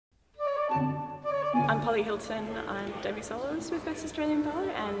I'm Hilton. I'm debut soloist with Best Australian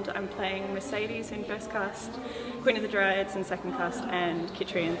Ballet, and I'm playing Mercedes in first cast, Queen of the Dryads in second cast, and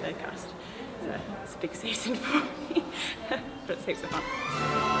Quixote in third cast. So it's a big season for me, but it's heaps of fun.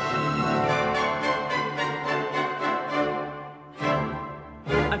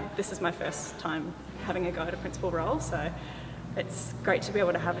 This is my first time having a go at a principal role, so it's great to be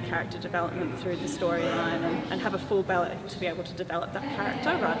able to have a character development through the storyline and have a full ballet to be able to develop that character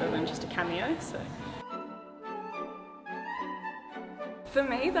rather than just a cameo. So, for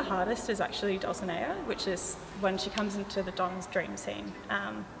me, the hardest is actually Dulcinea, which is when she comes into the Don's dream scene.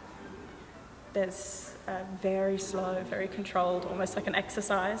 There's a very slow, very controlled, almost like an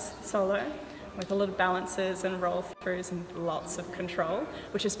exercise solo, with a lot of balances and roll-throughs and lots of control,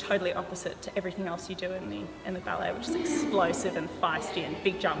 which is totally opposite to everything else you do in the ballet, which is explosive and feisty and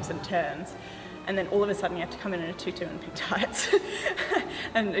big jumps and turns. And then all of a sudden you have to come in a tutu and pink tights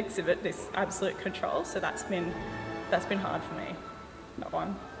and exhibit this absolute control. So that's been hard for me, that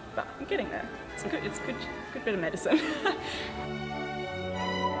one. But I'm getting there. It's a good bit of medicine.